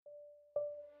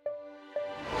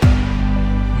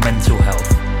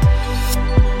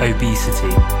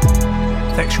obesity,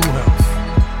 sexual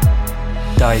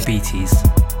health, diabetes,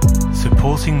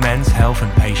 supporting men's health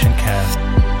and patient care,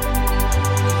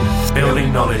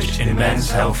 building knowledge in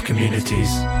men's health communities.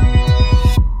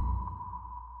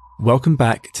 Welcome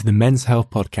back to the Men's Health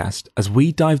Podcast as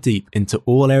we dive deep into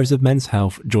all areas of men's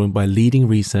health, joined by leading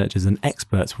researchers and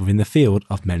experts within the field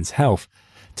of men's health.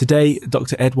 Today,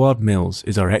 Dr. Edouard Mills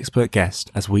is our expert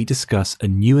guest as we discuss a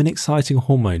new and exciting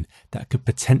hormone that could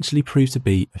potentially prove to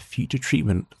be a future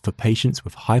treatment for patients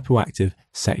with hypoactive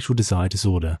sexual desire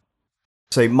disorder.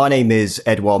 So my name is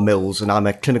Edouard Mills and I'm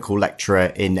a clinical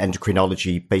lecturer in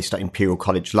endocrinology based at Imperial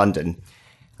College London.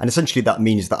 And essentially that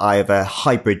means that I have a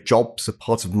hybrid job, so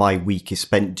part of my week is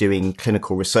spent doing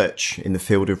clinical research in the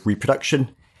field of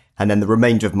reproduction, and then the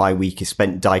remainder of my week is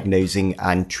spent diagnosing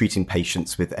and treating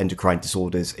patients with endocrine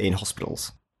disorders in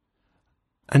hospitals.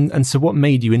 And so what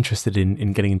made you interested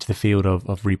in getting into the field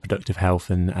of reproductive health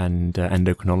and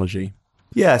endocrinology?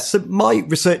 Yeah, so my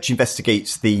research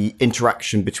investigates the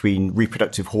interaction between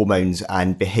reproductive hormones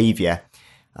and behaviour.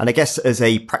 And I guess as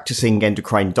a practicing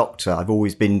endocrine doctor, I've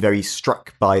always been very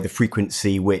struck by the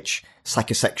frequency which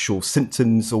psychosexual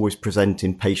symptoms always present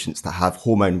in patients that have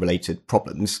hormone-related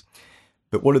problems.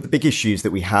 But one of the big issues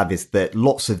that we have is that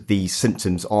lots of these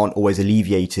symptoms aren't always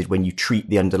alleviated when you treat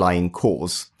the underlying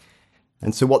cause.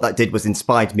 And so what that did was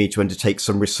inspired me to undertake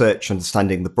some research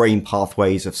understanding the brain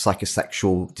pathways of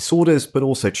psychosexual disorders, but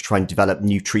also to try and develop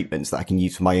new treatments that I can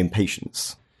use for my own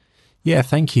patients. Yeah,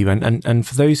 thank you. And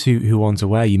for those who aren't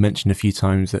aware, you mentioned a few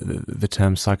times that the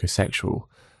term psychosexual.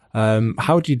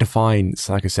 How do you define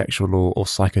psychosexual or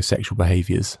psychosexual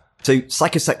behaviours? So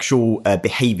psychosexual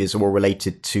behaviours are all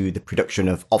related to the production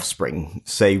of offspring.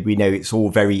 So we know it's all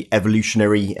very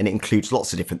evolutionary and it includes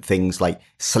lots of different things like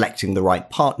selecting the right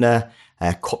partner,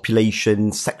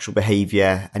 copulation, sexual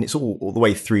behaviour, and it's all the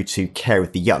way through to care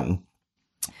of the young.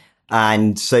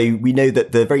 And so we know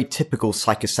that the very typical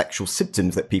psychosexual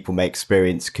symptoms that people may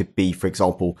experience could be, for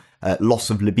example, loss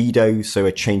of libido, so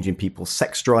a change in people's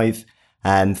sex drive,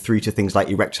 and through to things like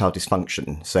erectile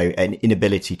dysfunction, so an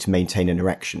inability to maintain an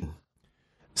erection.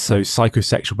 So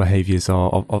psychosexual behaviours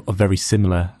are very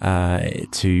similar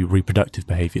to reproductive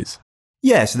behaviours?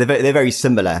 Yeah, so they're very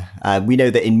similar. We know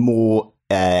that in more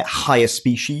higher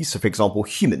species, so for example,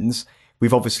 humans,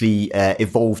 we've obviously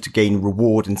evolved to gain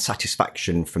reward and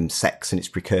satisfaction from sex and its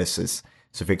precursors.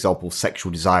 So for example,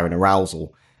 sexual desire and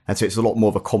arousal. And so it's a lot more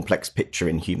of a complex picture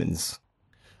in humans.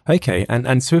 Okay,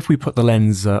 and so if we put the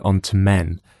lens onto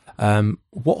men,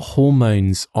 what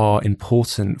hormones are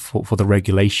important for the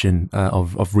regulation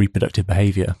of reproductive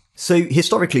behaviour? So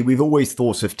historically, we've always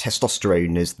thought of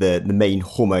testosterone as the main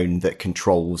hormone that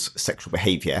controls sexual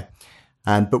behaviour.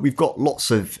 But we've got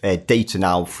lots of data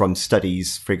now from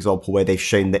studies, for example, where they've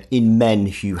shown that in men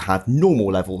who have normal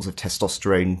levels of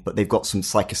testosterone, but they've got some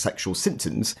psychosexual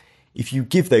symptoms, if you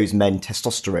give those men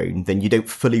testosterone, then you don't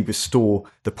fully restore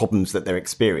the problems that they're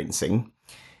experiencing.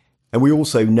 And we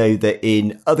also know that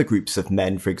in other groups of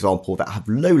men, for example, that have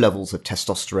low levels of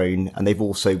testosterone and they've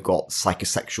also got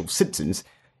psychosexual symptoms,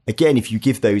 again, if you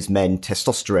give those men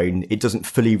testosterone, it doesn't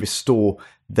fully restore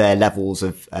their levels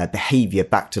of behaviour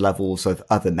back to levels of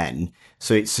other men.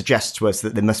 So it suggests to us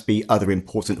that there must be other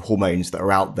important hormones that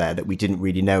are out there that we didn't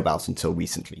really know about until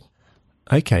recently.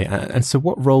 Okay, and so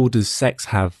what role does sex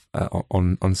have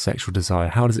on sexual desire?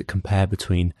 How does it compare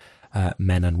between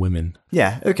men and women?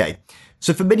 Yeah, okay.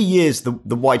 So for many years, the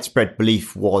widespread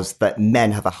belief was that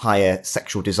men have a higher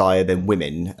sexual desire than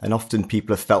women, and often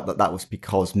people have felt that that was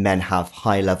because men have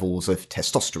high levels of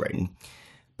testosterone.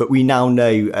 But we now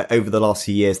know over the last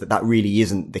few years that that really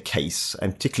isn't the case,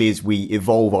 and particularly as we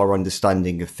evolve our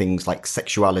understanding of things like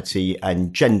sexuality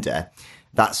and gender,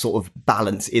 that sort of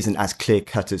balance isn't as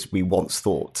clear-cut as we once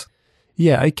thought.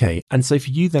 Yeah, okay. And so for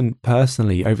you then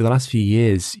personally, over the last few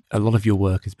years, a lot of your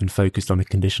work has been focused on a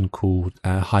condition called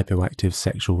hypoactive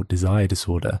sexual desire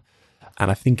disorder. And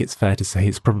I think it's fair to say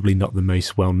it's probably not the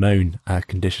most well-known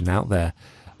condition out there.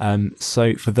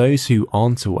 So for those who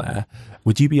aren't aware,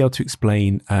 would you be able to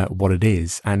explain what it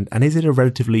is? And is it a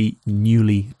relatively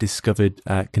newly discovered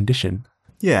condition?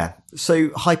 Yeah, so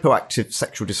hypoactive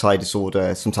sexual desire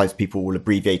disorder, sometimes people will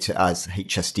abbreviate it as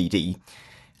HSDD.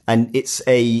 And it's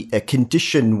a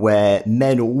condition where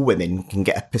men or women can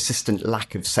get a persistent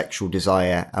lack of sexual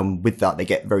desire, and with that they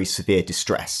get very severe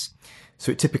distress.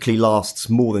 So it typically lasts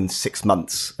more than 6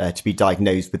 months to be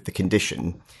diagnosed with the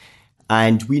condition.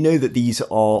 And we know that these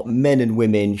are men and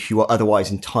women who are otherwise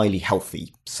entirely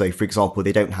healthy. So for example,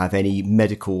 they don't have any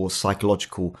medical or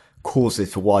psychological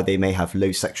causes for why they may have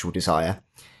low sexual desire.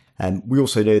 We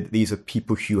also know that these are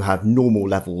people who have normal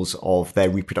levels of their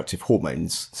reproductive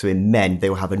hormones. So in men, they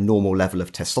will have a normal level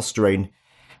of testosterone.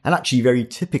 And actually, very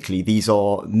typically, these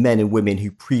are men and women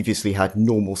who previously had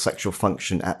normal sexual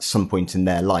function at some point in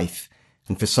their life.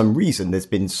 And for some reason, there's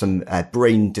been some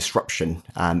brain disruption,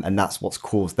 and that's what's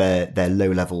caused their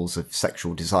low levels of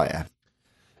sexual desire.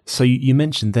 So you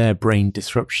mentioned there brain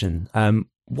disruption.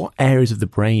 What areas of the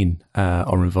brain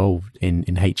are involved in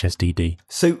HSDD?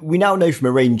 So we now know from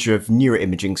a range of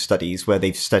neuroimaging studies where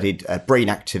they've studied brain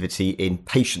activity in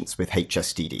patients with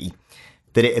HSDD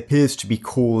that it appears to be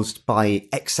caused by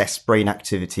excess brain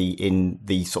activity in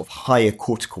the sort of higher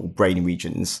cortical brain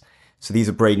regions. So these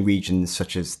are brain regions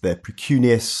such as the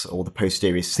precuneus or the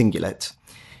posterior cingulate.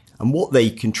 And what they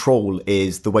control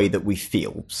is the way that we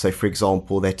feel. So for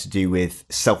example, they're to do with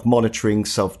self-monitoring,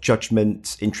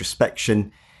 self-judgment,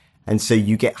 introspection. And so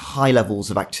you get high levels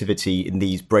of activity in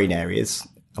these brain areas.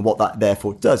 And what that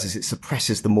therefore does is it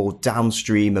suppresses the more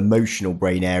downstream emotional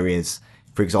brain areas,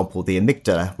 for example, the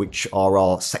amygdala, which are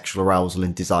our sexual arousal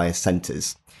and desire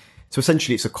centers. So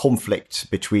essentially, it's a conflict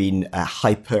between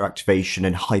hyperactivation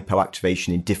and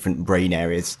hypoactivation in different brain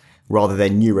areas. Rather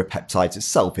than neuropeptides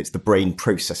itself, it's the brain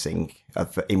processing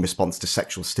in response to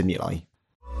sexual stimuli.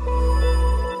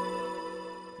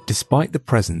 Despite the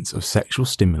presence of sexual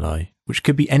stimuli, which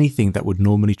could be anything that would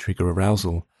normally trigger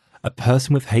arousal, a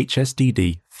person with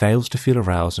HSDD fails to feel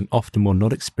aroused and often will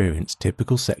not experience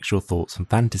typical sexual thoughts and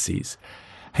fantasies.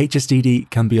 HSDD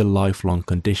can be a lifelong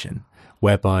condition,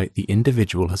 whereby the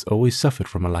individual has always suffered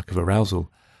from a lack of arousal,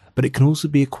 but it can also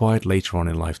be acquired later on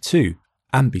in life too,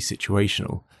 and be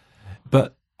situational.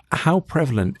 But how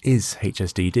prevalent is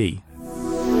HSDD?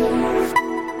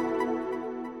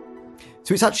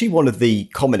 So it's actually one of the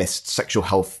commonest sexual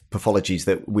health pathologies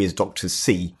that we as doctors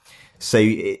see. So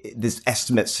there's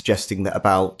estimates suggesting that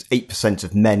about 8%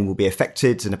 of men will be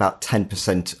affected and about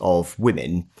 10% of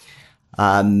women.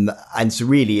 And so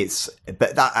really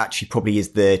but that actually probably is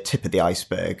the tip of the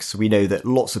iceberg. So we know that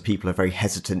lots of people are very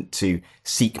hesitant to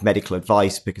seek medical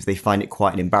advice because they find it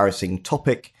quite an embarrassing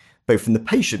topic, both from the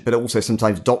patient, but also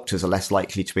sometimes doctors are less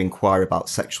likely to inquire about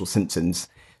sexual symptoms.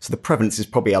 So the prevalence is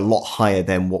probably a lot higher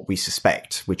than what we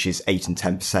suspect, which is 8 and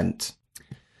 10%.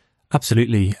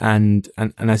 Absolutely. And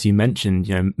as you mentioned,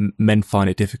 men find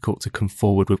it difficult to come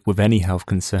forward with any health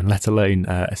concern, let alone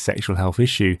a sexual health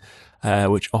issue,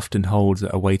 which often holds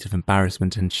a weight of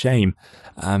embarrassment and shame.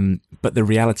 But the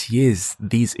reality is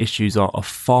these issues are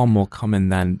far more common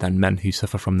than men who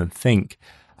suffer from them think.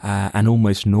 And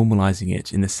almost normalizing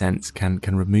it in a sense can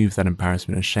remove that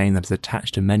embarrassment and shame that is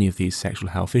attached to many of these sexual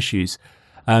health issues.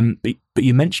 But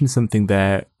you mentioned something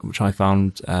there which I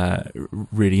found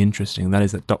really interesting. That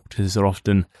is that doctors are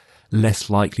often less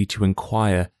likely to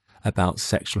inquire about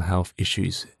sexual health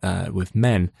issues with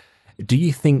men. Do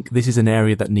you think this is an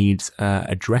area that needs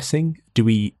addressing? Do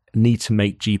we need to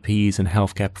make GPs and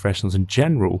healthcare professionals in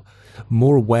general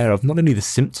more aware of not only the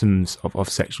symptoms of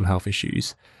sexual health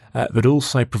issues, but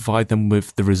also provide them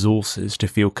with the resources to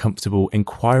feel comfortable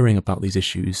inquiring about these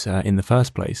issues in the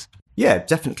first place? Yeah,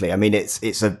 definitely. I mean,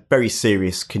 it's a very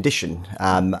serious condition,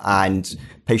 and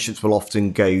patients will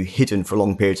often go hidden for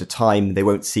long periods of time. They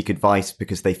won't seek advice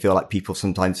because they feel like people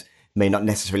sometimes may not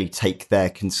necessarily take their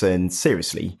concerns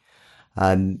seriously.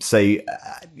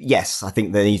 Yes, I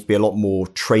think there needs to be a lot more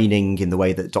training in the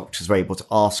way that doctors are able to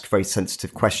ask very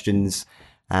sensitive questions,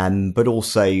 but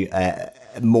also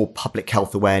more public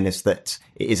health awareness that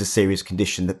it is a serious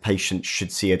condition that patients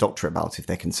should see a doctor about if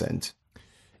they're concerned.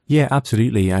 Yeah,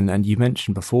 absolutely. And you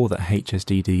mentioned before that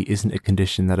HSDD isn't a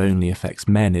condition that only affects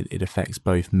men, it affects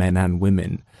both men and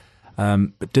women.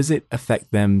 But does it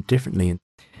affect them differently?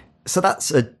 So that's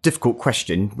a difficult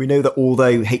question. We know that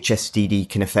although HSDD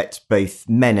can affect both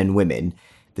men and women,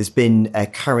 there's been a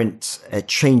current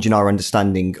change in our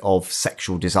understanding of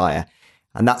sexual desire.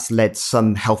 And that's led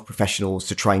some health professionals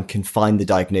to try and confine the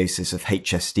diagnosis of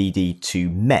HSDD to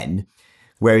men.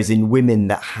 Whereas in women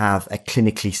that have a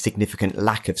clinically significant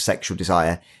lack of sexual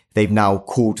desire, they've now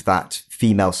called that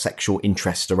female sexual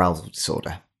interest arousal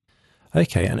disorder.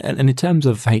 Okay, and in terms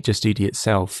of HSDD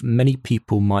itself, many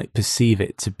people might perceive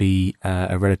it to be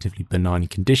a relatively benign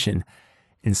condition,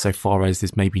 insofar as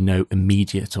there's maybe no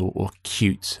immediate or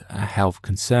acute health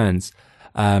concerns.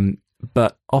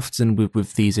 But often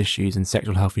with these issues and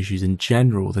sexual health issues in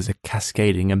general, there's a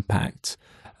cascading impact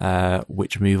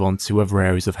which move on to other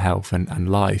areas of health and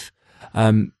life.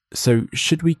 So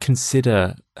should we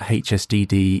consider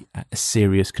HSDD a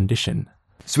serious condition?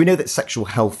 So we know that sexual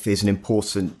health is an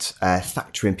important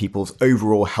factor in people's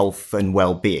overall health and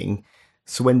well-being.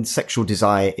 So when sexual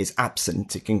desire is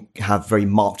absent, it can have very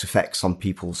marked effects on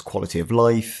people's quality of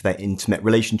life, their intimate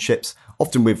relationships,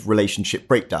 often with relationship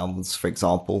breakdowns, for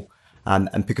example.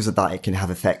 And because of that, it can have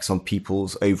effects on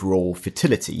people's overall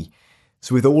fertility.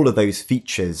 So with all of those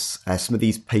features, some of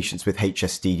these patients with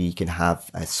HSDD can have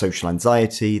social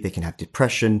anxiety, they can have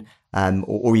depression,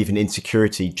 or even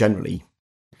insecurity generally.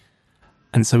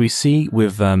 And so we see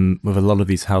with a lot of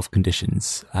these health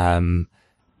conditions,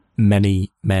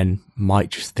 many men might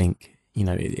just think,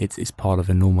 it's part of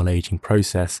a normal aging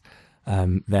process.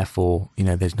 Therefore,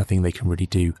 there's nothing they can really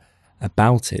do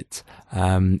about it.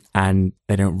 And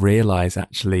they don't realize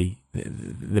actually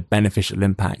the beneficial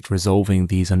impact resolving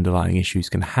these underlying issues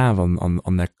can have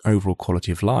on their overall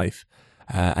quality of life.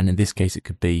 And in this case, it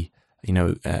could be,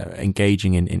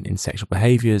 engaging in sexual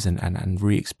behaviors and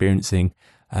re-experiencing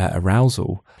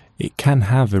arousal. It can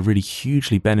have a really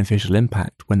hugely beneficial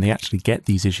impact when they actually get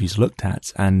these issues looked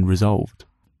at and resolved.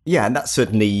 Yeah, and that's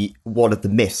certainly one of the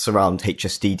myths around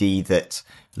HSDD, that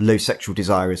low sexual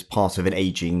desire is part of an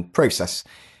aging process.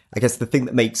 I guess the thing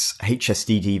that makes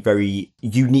HSDD very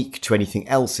unique to anything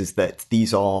else is that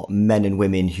these are men and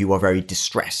women who are very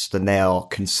distressed and they are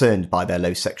concerned by their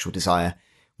low sexual desire.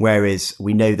 Whereas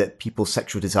we know that people's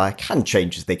sexual desire can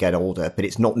change as they get older, but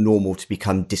it's not normal to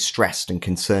become distressed and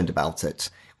concerned about it,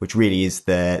 which really is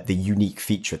the unique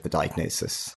feature of the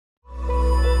diagnosis.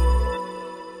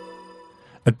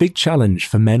 A big challenge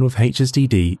for men with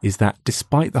HSDD is that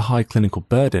despite the high clinical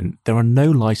burden, there are no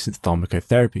licensed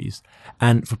pharmacotherapies,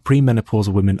 and for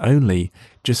premenopausal women only,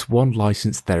 just one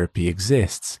licensed therapy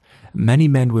exists. Many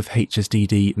men with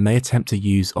HSDD may attempt to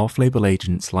use off-label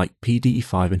agents like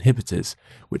PDE5 inhibitors,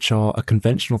 which are a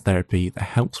conventional therapy that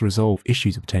helps resolve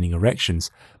issues obtaining erections,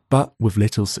 but with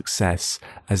little success,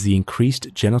 as the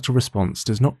increased genital response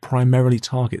does not primarily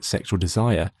target sexual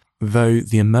desire, though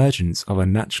the emergence of a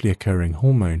naturally occurring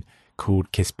hormone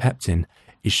called Kisspeptin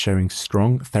is showing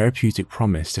strong therapeutic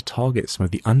promise to target some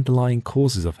of the underlying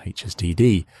causes of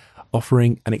HSDD,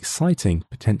 offering an exciting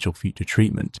potential future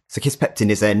treatment. So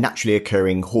Kisspeptin is a naturally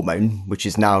occurring hormone, which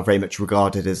is now very much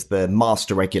regarded as the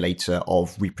master regulator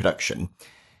of reproduction.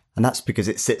 And that's because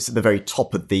it sits at the very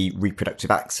top of the reproductive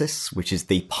axis, which is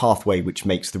the pathway which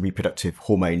makes the reproductive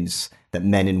hormones that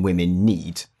men and women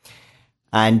need.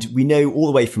 And we know all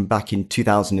the way from back in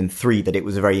 2003 that it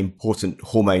was a very important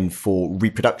hormone for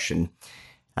reproduction.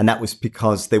 And that was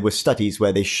because there were studies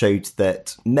where they showed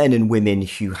that men and women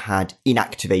who had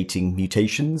inactivating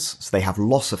mutations, so they have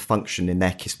loss of function in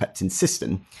their Kisspeptin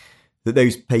system, that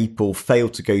those people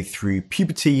failed to go through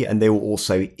puberty and they were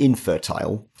also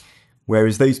infertile.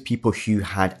 Whereas those people who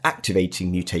had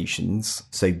activating mutations,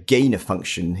 so gain of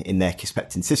function in their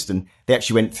Kisspeptin system, they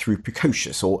actually went through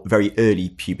precocious or very early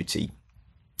puberty.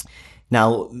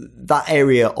 Now, that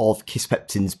area of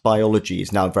Kisspeptin's biology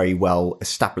is now very well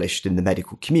established in the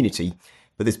medical community,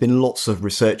 but there's been lots of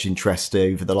research interest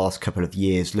over the last couple of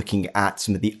years looking at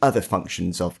some of the other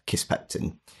functions of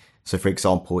Kisspeptin. So, for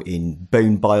example, in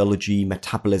bone biology,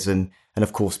 metabolism, and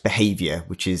of course, behavior,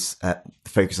 which is the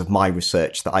focus of my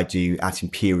research that I do at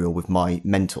Imperial with my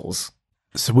mentors.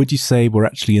 So would you say we're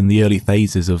actually in the early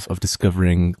phases of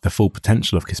discovering the full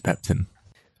potential of Kisspeptin?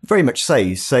 Very much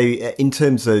so. So in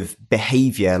terms of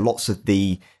behavior, lots of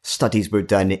the studies were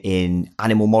done in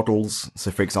animal models.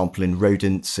 So for example, in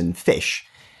rodents and fish.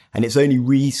 And it's only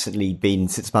recently been,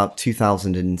 since about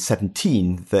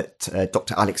 2017, that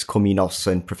Dr. Alex Kominos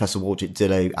and Professor Waldit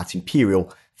Dillo at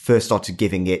Imperial first started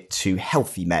giving it to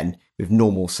healthy men with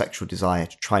normal sexual desire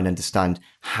to try and understand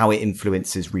how it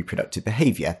influences reproductive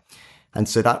behavior. And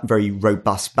so that very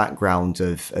robust background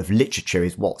of literature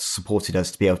is what supported us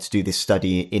to be able to do this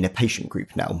study in a patient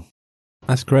group now.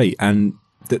 That's great. And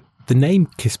the name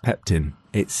Kisspeptin,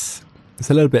 it's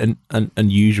a little bit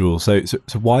unusual. So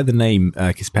why the name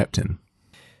Kisspeptin?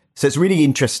 So it's a really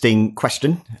interesting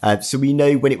question. So we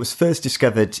know when it was first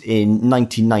discovered in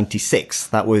 1996,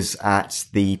 that was at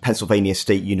the Pennsylvania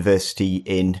State University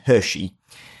in Hershey.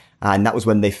 And that was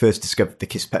when they first discovered the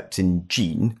Kisspeptin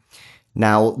gene.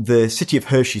 Now, the city of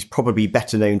Hershey is probably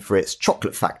better known for its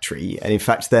chocolate factory. And in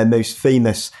fact, their most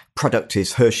famous product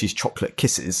is Hershey's Chocolate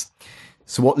Kisses.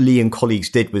 So what Lee and colleagues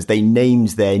did was they named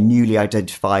their newly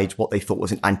identified, what they thought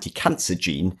was an anti-cancer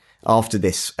gene after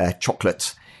this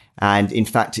chocolate. And in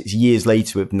fact, it's years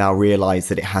later we've now realized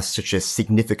that it has such a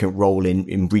significant role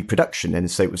in reproduction.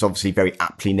 And so it was obviously very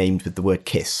aptly named with the word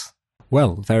kiss.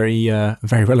 Well, very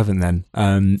relevant then.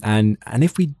 And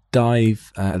if we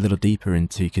dive a little deeper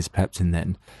into Kisspeptin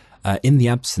then, In the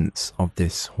absence of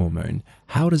this hormone,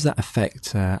 how does that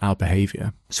affect our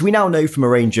behaviour? So we now know from a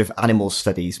range of animal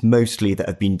studies, mostly that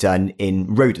have been done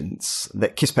in rodents,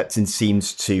 that kisspeptin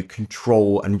seems to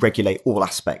control and regulate all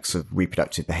aspects of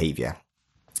reproductive behaviour.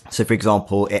 So for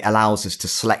example, it allows us to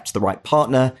select the right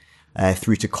partner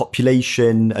through to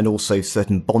copulation and also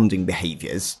certain bonding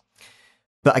behaviours.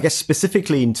 But I guess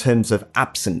specifically in terms of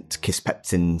absent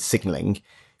kisspeptin signalling,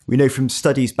 we know from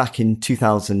studies back in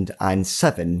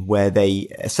 2007 where they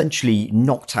essentially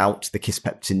knocked out the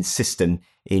kisspeptin system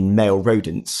in male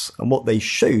rodents. And what they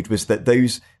showed was that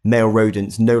those male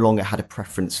rodents no longer had a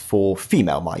preference for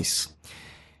female mice.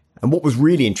 And what was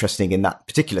really interesting in that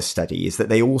particular study is that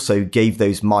they also gave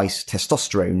those mice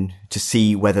testosterone to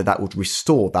see whether that would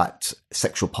restore that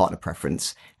sexual partner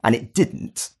preference. And it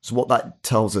didn't. So what that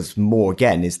tells us more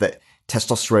again is that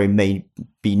testosterone may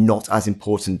be not as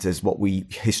important as what we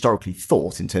historically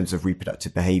thought in terms of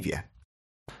reproductive behaviour.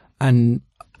 And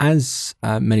as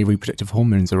many reproductive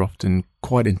hormones are often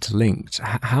quite interlinked,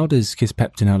 how does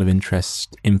kisspeptin, out of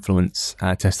interest, influence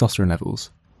testosterone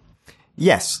levels?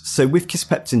 Yes, so with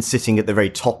kisspeptin sitting at the very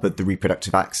top of the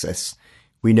reproductive axis,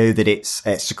 we know that it's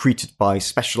secreted by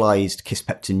specialised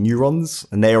kisspeptin neurons,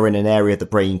 and they are in an area of the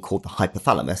brain called the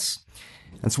hypothalamus.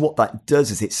 And so what that does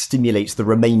is it stimulates the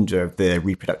remainder of the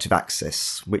reproductive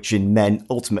axis, which in men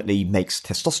ultimately makes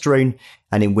testosterone,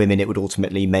 and in women it would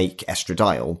ultimately make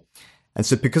estradiol. And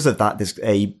so because of that, there's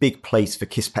a big place for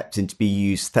kisspeptin to be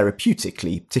used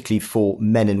therapeutically, particularly for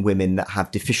men and women that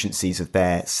have deficiencies of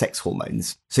their sex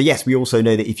hormones. So yes, we also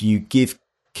know that if you give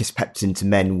kisspeptin to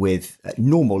men with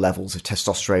normal levels of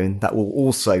testosterone, that will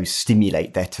also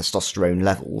stimulate their testosterone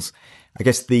levels. I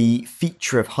guess the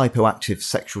feature of hypoactive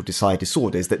sexual desire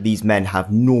disorder is that these men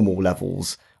have normal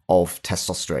levels of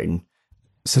testosterone.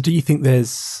 So do you think there's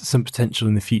some potential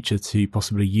in the future to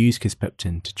possibly use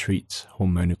kisspeptin to treat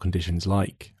hormonal conditions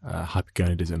like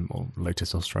hypogonadism or low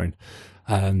testosterone,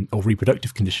 or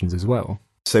reproductive conditions as well?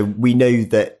 So we know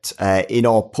that in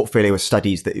our portfolio of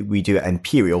studies that we do at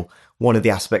Imperial, one of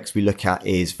the aspects we look at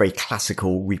is very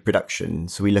classical reproduction.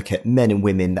 So we look at men and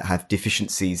women that have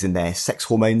deficiencies in their sex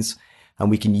hormones, and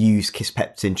we can use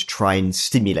kisspeptin to try and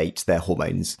stimulate their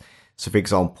hormones. So for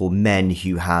example, men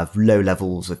who have low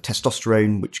levels of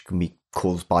testosterone, which can be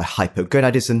caused by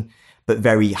hypogonadism, but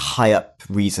very high up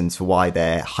reasons for why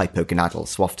they're hypogonadal.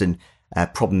 So often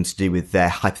problems to do with their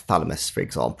hypothalamus, for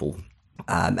example.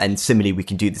 And similarly, we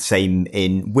can do the same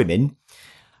in women.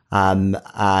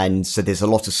 And so there's a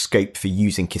lot of scope for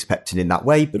using kisspeptin in that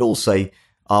way, but also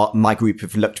my group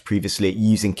have looked previously at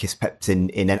using kisspeptin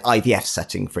in an IVF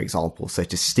setting, for example, so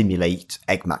to stimulate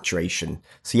egg maturation.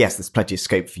 So yes, there's plenty of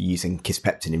scope for using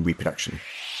kisspeptin in reproduction.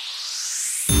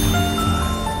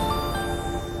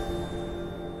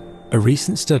 A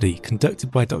recent study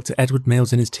conducted by Dr. Edouard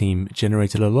Mills and his team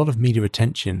generated a lot of media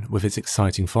attention with its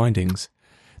exciting findings.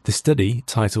 The study,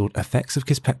 titled Effects of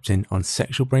Kisspeptin on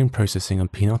Sexual Brain Processing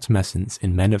and Penile Tumescence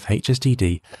in Men of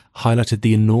HSDD, highlighted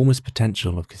the enormous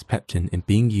potential of kisspeptin in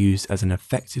being used as an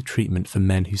effective treatment for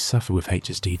men who suffer with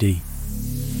HSDD.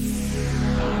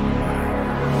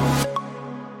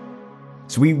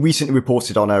 So we recently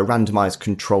reported on a randomised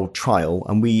controlled trial,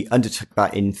 and we undertook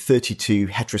that in 32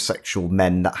 heterosexual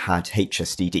men that had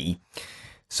HSDD.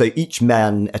 So each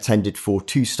man attended for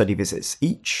 2 study visits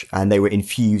each, and they were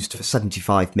infused for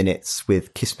 75 minutes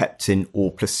with kisspeptin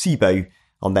or placebo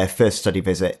on their first study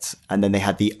visit, and then they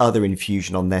had the other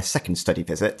infusion on their second study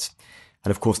visit.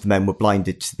 And of course, the men were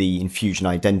blinded to the infusion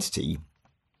identity.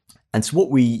 And so what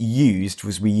we used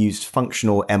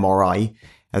functional MRI,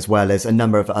 as well as a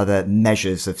number of other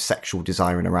measures of sexual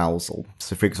desire and arousal.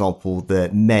 So for example, the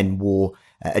men wore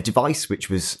a device which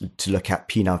was to look at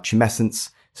penile tumescence,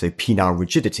 so penile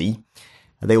rigidity.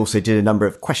 And they also did a number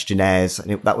of questionnaires,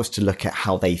 and that was to look at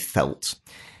how they felt.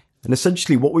 And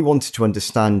essentially what we wanted to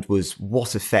understand was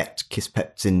what effect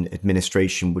kisspeptin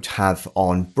administration would have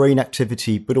on brain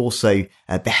activity, but also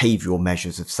behavioural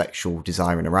measures of sexual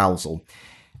desire and arousal.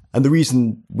 And the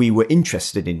reason we were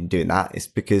interested in doing that is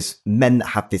because men that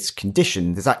have this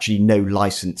condition, there's actually no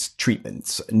licensed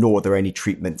treatments, nor are there any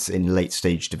treatments in late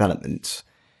stage development.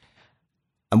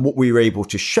 And what we were able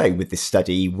to show with this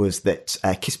study was that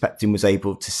kisspeptin was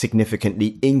able to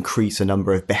significantly increase a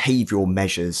number of behavioural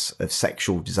measures of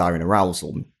sexual desire and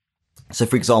arousal. So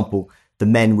for example, the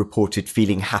men reported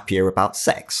feeling happier about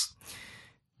sex.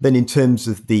 Then in terms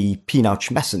of the penile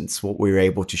tumescence, what we were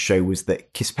able to show was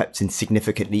that kisspeptin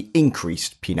significantly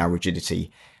increased penile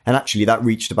rigidity. And actually that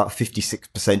reached about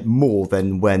 56% more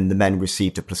than when the men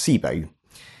received a placebo.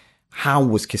 How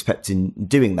was Kisspeptin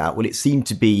doing that? Well, it seemed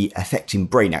to be affecting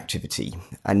brain activity,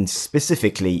 and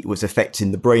specifically it was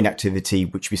affecting the brain activity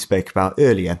which we spoke about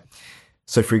earlier.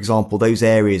 So, for example, those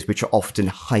areas which are often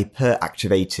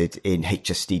hyperactivated in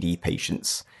HSDD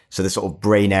patients, so the sort of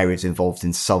brain areas involved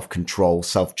in self-control,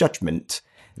 self-judgment,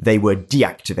 they were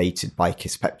deactivated by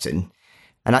Kisspeptin.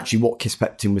 And actually what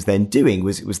Kisspeptin was then doing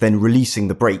was it was then releasing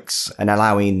the brakes and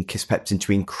allowing Kisspeptin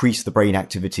to increase the brain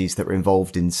activities that were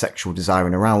involved in sexual desire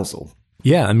and arousal.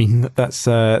 Yeah, I mean,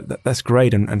 that's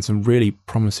great and some really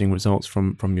promising results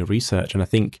from your research. And I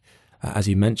think, as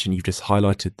you mentioned, you've just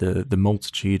highlighted the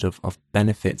multitude of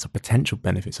benefits or potential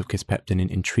benefits of Kisspeptin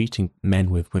in treating men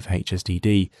with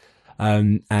HSDD.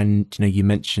 And you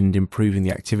mentioned improving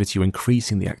the activity or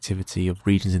increasing the activity of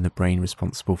regions in the brain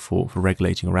responsible for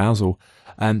regulating arousal.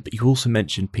 But you also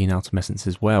mentioned penile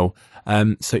as well.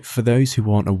 So for those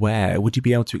who aren't aware, would you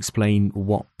be able to explain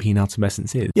what penile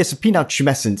is? Yes, so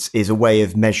penile is a way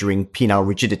of measuring penile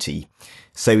rigidity.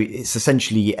 So it's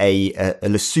essentially a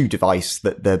lasso device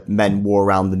that the men wore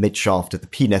around the midshaft of the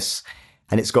penis,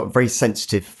 and it's got very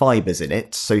sensitive fibers in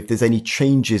it. So if there's any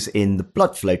changes in the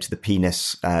blood flow to the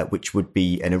penis, which would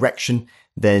be an erection,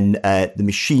 then the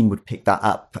machine would pick that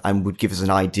up and would give us an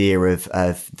idea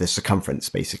of the circumference,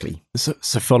 basically. So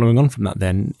following on from that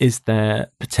then, is there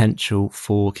potential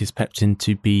for Kisspeptin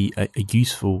to be a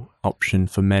useful option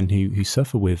for men who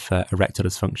suffer with erectile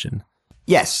dysfunction?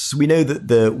 Yes, we know that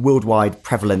the worldwide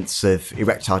prevalence of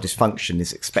erectile dysfunction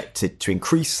is expected to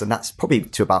increase, and that's probably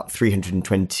to about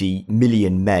 320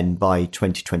 million men by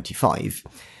 2025.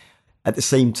 At the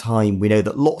same time, we know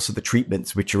that lots of the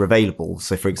treatments which are available,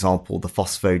 so for example, the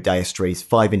phosphodiesterase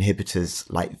 5 inhibitors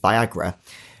like Viagra,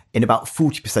 in about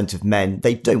 40% of men,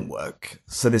 they don't work.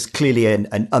 So there's clearly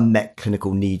an unmet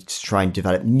clinical need to try and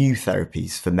develop new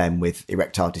therapies for men with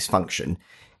erectile dysfunction.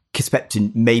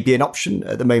 Kisspeptin may be an option.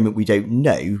 At the moment, we don't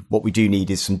know. What we do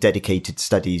need is some dedicated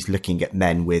studies looking at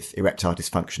men with erectile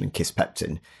dysfunction and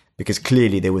Kisspeptin, because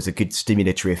clearly there was a good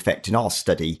stimulatory effect in our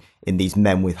study in these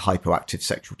men with hypoactive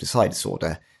sexual desire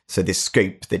disorder. So there's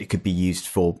scope that it could be used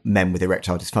for men with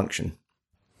erectile dysfunction.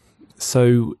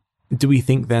 So do we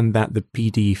think then that the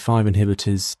PDE5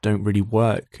 inhibitors don't really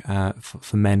work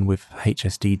for men with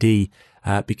HSDD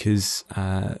because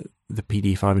the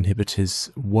PDE5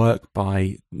 inhibitors work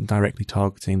by directly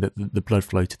targeting the blood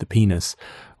flow to the penis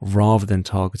rather than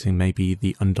targeting maybe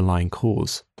the underlying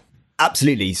cause?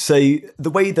 Absolutely. So the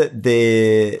way that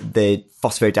the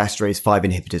phosphodiesterase 5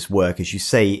 inhibitors work, as you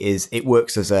say, is it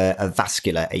works as a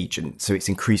vascular agent. So it's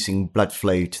increasing blood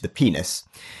flow to the penis.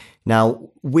 Now,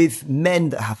 with men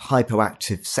that have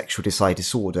hypoactive sexual desire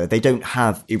disorder, they don't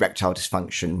have erectile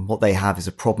dysfunction. What they have is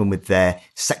a problem with their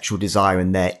sexual desire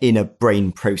and their inner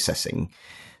brain processing.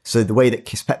 So the way that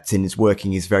Kisspeptin is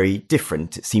working is very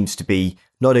different. It seems to be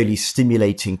not only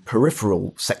stimulating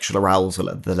peripheral sexual arousal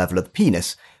at the level of the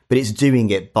penis, but it's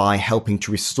doing it by helping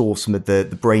to restore some of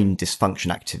the brain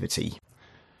dysfunction activity.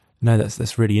 No,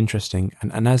 that's really interesting.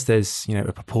 And as there's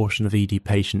a proportion of ED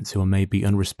patients who are maybe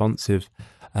unresponsive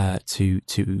to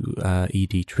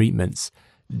ED treatments,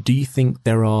 do you think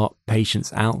there are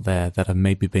patients out there that have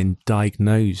maybe been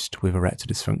diagnosed with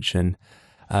erectile dysfunction,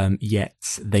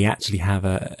 yet they actually have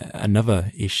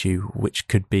another issue, which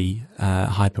could be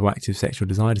hypoactive sexual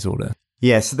desire disorder?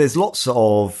 Yeah, so there's lots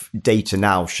of data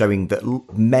now showing that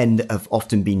men that have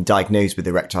often been diagnosed with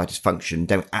erectile dysfunction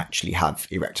don't actually have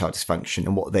erectile dysfunction,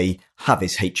 and what they have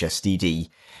is HSDD.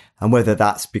 And whether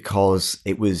that's because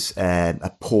it was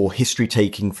a poor history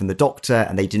taking from the doctor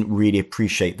and they didn't really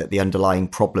appreciate that the underlying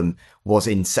problem was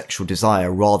in sexual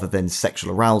desire rather than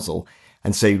sexual arousal.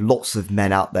 And so lots of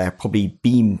men out there probably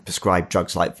been prescribed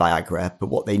drugs like Viagra, but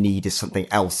what they need is something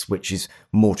else, which is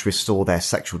more to restore their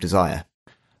sexual desire.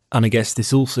 And I guess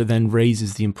this also then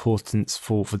raises the importance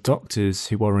for doctors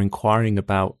who are inquiring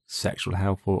about sexual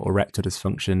health or erectile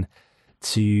dysfunction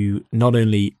to not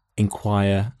only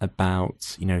inquire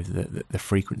about the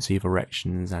frequency of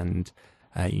erections and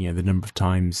the number of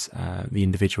times the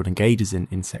individual engages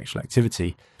in sexual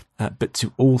activity, but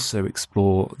to also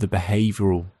explore the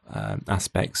behavioural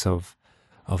aspects of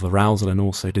arousal and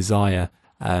also desire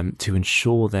to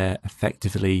ensure they're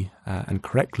effectively and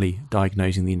correctly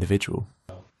diagnosing the individual.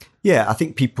 Yeah, I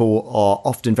think people are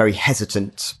often very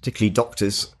hesitant, particularly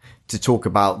doctors, to talk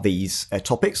about these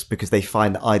topics because they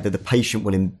find that either the patient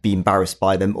will be embarrassed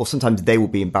by them or sometimes they will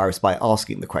be embarrassed by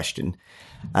asking the question.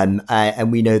 And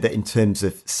we know that in terms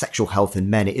of sexual health in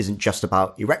men, it isn't just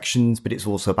about erections, but it's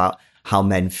also about how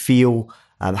men feel,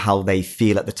 how they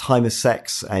feel at the time of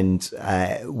sex and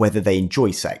whether they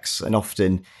enjoy sex. And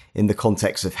often in the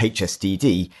context of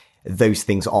HSDD, those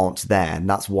things aren't there. And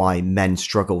that's why men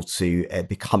struggle to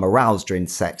become aroused during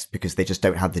sex, because they just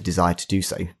don't have the desire to do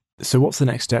so. So what's the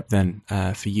next step then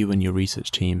for you and your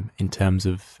research team in terms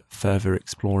of further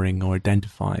exploring or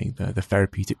identifying the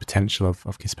therapeutic potential of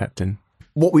Kisspeptin?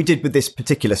 What we did with this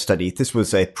particular study, this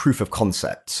was a proof of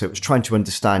concept. So it was trying to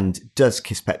understand, does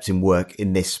Kisspeptin work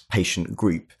in this patient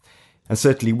group? And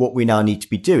certainly what we now need to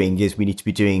be doing is we need to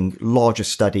be doing larger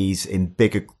studies in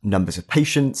bigger numbers of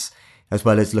patients, as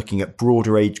well as looking at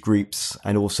broader age groups,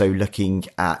 and also looking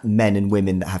at men and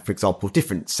women that have, for example,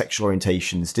 different sexual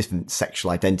orientations, different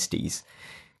sexual identities.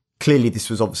 Clearly, this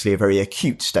was obviously a very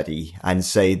acute study, and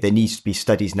so there needs to be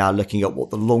studies now looking at what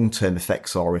the long-term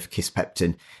effects are of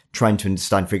Kisspeptin, trying to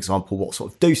understand, for example, what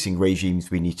sort of dosing regimes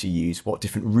we need to use, what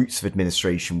different routes of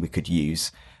administration we could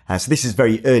use. So this is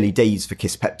very early days for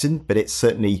Kisspeptin, but it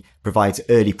certainly provides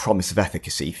early promise of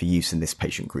efficacy for use in this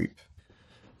patient group.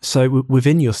 So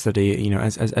within your study,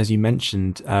 as you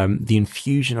mentioned, the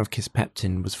infusion of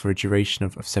Kisspeptin was for a duration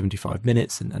of 75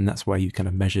 minutes, and that's where you kind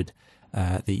of measured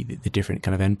the different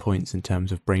kind of endpoints in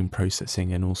terms of brain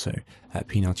processing and also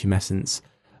penile tumescence.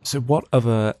 So what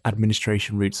other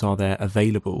administration routes are there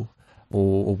available,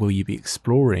 or will you be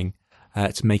exploring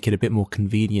to make it a bit more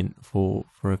convenient for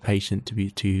a patient to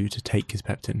take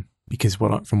Kisspeptin? Because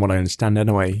from what I understand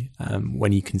anyway,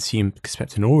 when you consume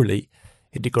Kisspeptin orally,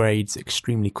 it degrades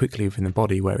extremely quickly within the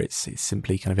body, where it's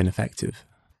simply kind of ineffective.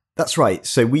 That's right.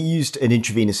 So we used an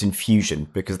intravenous infusion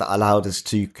because that allowed us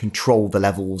to control the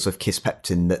levels of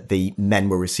Kisspeptin that the men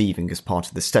were receiving as part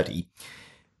of the study.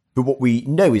 But what we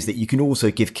know is that you can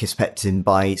also give Kisspeptin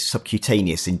by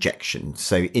subcutaneous injection,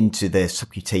 so into the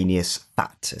subcutaneous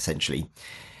fat, essentially.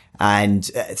 And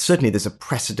certainly there's a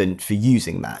precedent for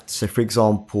using that. So, for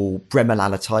example,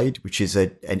 bremelanotide, which is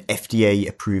an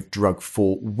FDA-approved drug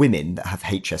for women that have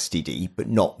HSDD, but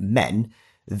not men,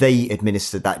 they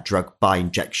administer that drug by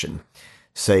injection.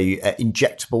 So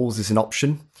injectables is an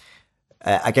option.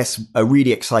 I guess a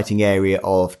really exciting area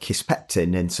of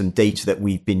Kisspeptin and some data that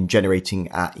we've been generating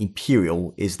at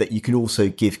Imperial is that you can also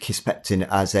give Kisspeptin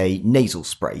as a nasal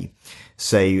spray.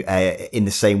 So in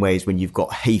the same way as when you've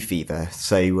got hay fever.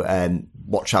 So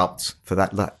watch out for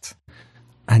that.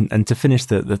 And to finish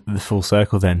the full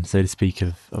circle then, so to speak,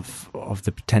 of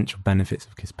the potential benefits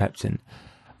of Kisspeptin,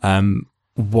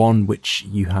 one which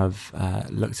you have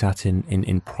looked at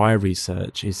in prior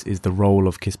research is the role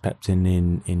of Kisspeptin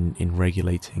in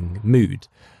regulating mood,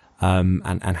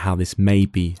 and how this may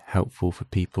be helpful for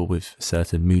people with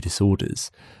certain mood disorders,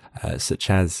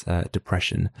 such as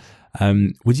depression.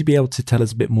 Would you be able to tell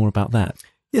us a bit more about that?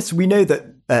 Yes, we know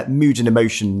that mood and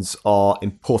emotions are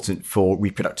important for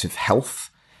reproductive health.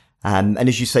 And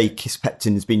as you say,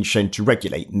 Kisspeptin has been shown to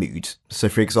regulate mood. So,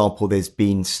 for example, there's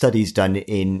been studies done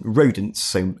in rodents,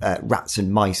 so rats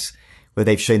and mice, where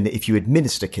they've shown that if you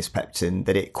administer Kisspeptin,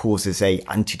 that it causes a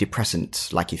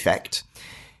antidepressant-like effect.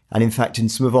 And in fact, in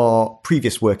some of our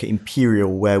previous work at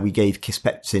Imperial, where we gave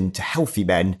Kisspeptin to healthy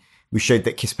men, we showed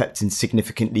that Kisspeptin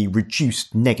significantly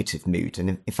reduced negative mood. And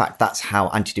in fact, that's how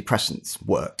antidepressants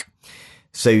work.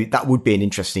 So that would be an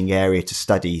interesting area to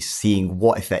study, seeing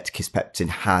what effect Kisspeptin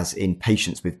has in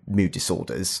patients with mood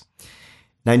disorders.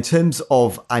 Now, in terms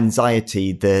of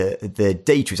anxiety, the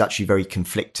data is actually very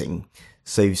conflicting.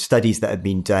 So studies that have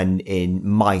been done in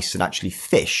mice and actually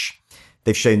fish,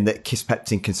 they've shown that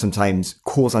Kisspeptin can sometimes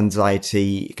cause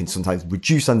anxiety, it can sometimes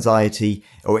reduce anxiety,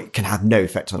 or it can have no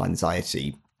effect on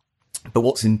anxiety. But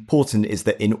what's important is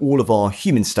that in all of our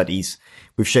human studies,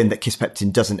 we've shown that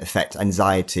Kisspeptin doesn't affect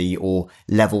anxiety or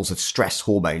levels of stress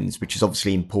hormones, which is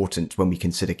obviously important when we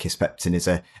consider Kisspeptin as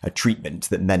a treatment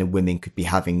that men and women could be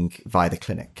having via the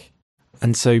clinic.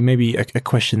 And so maybe a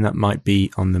question that might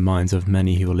be on the minds of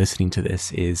many who are listening to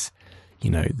this is,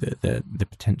 the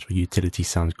potential utility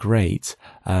sounds great,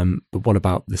 but what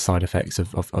about the side effects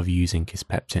of using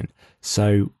Kisspeptin?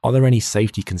 So are there any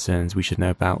safety concerns we should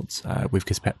know about with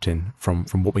Kisspeptin from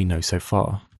what we know so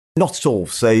far? Not at all.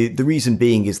 So the reason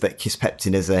being is that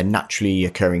Kisspeptin is a naturally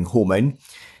occurring hormone.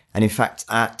 And in fact,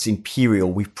 at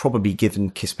Imperial, we've probably given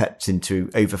Kisspeptin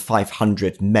to over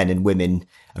 500 men and women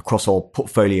across our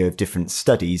portfolio of different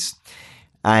studies.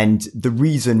 And the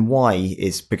reason why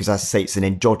is because, as I say, it's an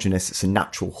endogenous, it's a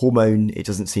natural hormone. It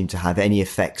doesn't seem to have any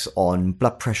effects on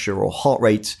blood pressure or heart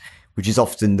rate, which is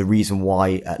often the reason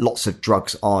why lots of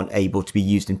drugs aren't able to be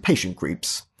used in patient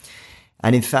groups.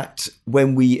 And in fact,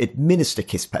 when we administer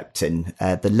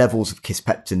Kisspeptin, the levels of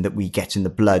Kisspeptin that we get in the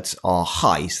blood are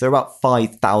high. So they're about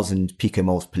 5,000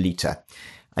 picomoles per litre.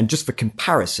 And just for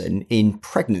comparison, in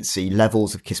pregnancy,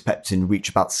 levels of Kisspeptin reach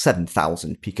about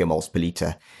 7,000 picomoles per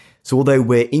litre. So although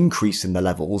we're increasing the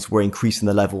levels, we're increasing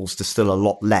the levels to still a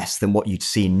lot less than what you'd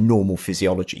see in normal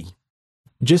physiology.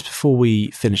 Just before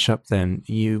we finish up then,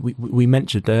 we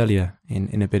mentioned earlier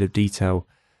in a bit of detail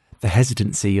the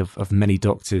hesitancy of many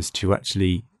doctors to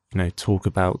actually talk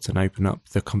about and open up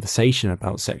the conversation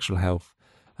about sexual health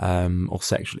or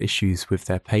sexual issues with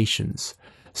their patients.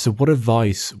 So what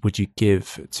advice would you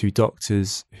give to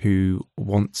doctors who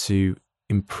want to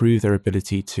improve their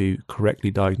ability to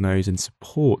correctly diagnose and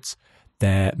support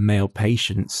their male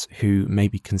patients who may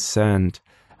be concerned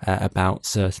about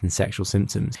certain sexual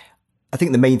symptoms? I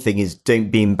think the main thing is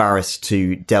don't be embarrassed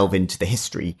to delve into the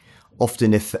history.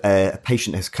 Often if a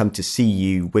patient has come to see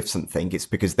you with something, it's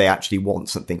because they actually want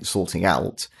something sorting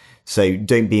out. So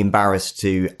don't be embarrassed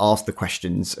to ask the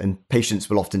questions, and patients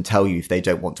will often tell you if they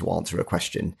don't want to answer a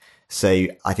question. So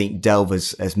I think delve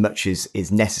as much as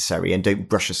is necessary, and don't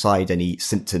brush aside any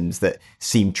symptoms that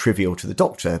seem trivial to the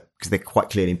doctor because they're quite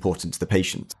clearly important to the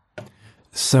patient.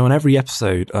 So on every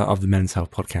episode of the Men's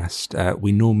Health podcast,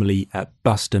 we normally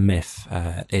bust a myth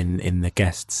in the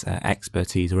guest's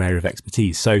expertise or area of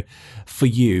expertise. So for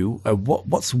you,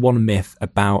 what's one myth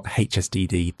about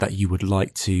HSDD that you would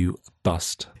like to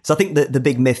bust? So I think that the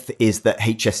big myth is that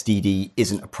HSDD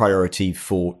isn't a priority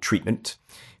for treatment.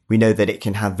 We know that it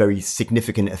can have very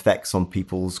significant effects on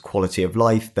people's quality of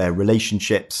life, their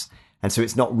relationships, and so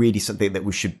it's not really something that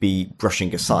we should be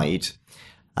brushing aside.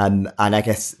 And I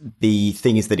guess the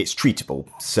thing is that it's treatable.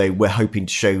 So we're hoping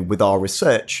to show with our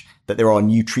research that there are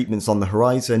new treatments on the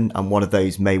horizon, and one of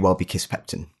those may well be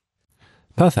Kisspeptin.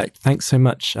 Perfect. Thanks so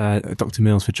much, Dr.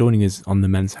 Mills, for joining us on the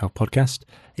Men's Health podcast.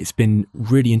 It's been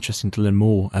really interesting to learn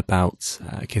more about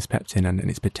Kisspeptin and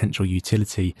its potential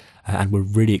utility, and we're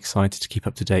really excited to keep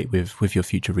up to date with your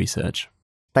future research.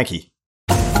 Thank you.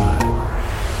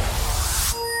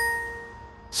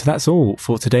 So that's all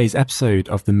for today's episode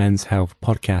of the Men's Health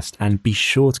podcast, and be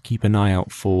sure to keep an eye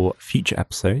out for future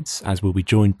episodes as we'll be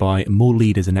joined by more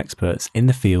leaders and experts in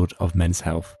the field of men's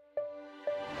health.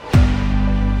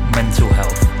 Mental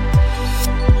health,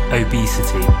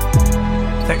 obesity,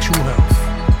 sexual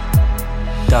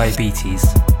health, diabetes,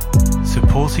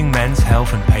 supporting men's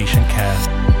health and patient care,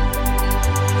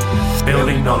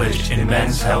 building knowledge in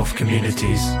men's health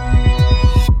communities.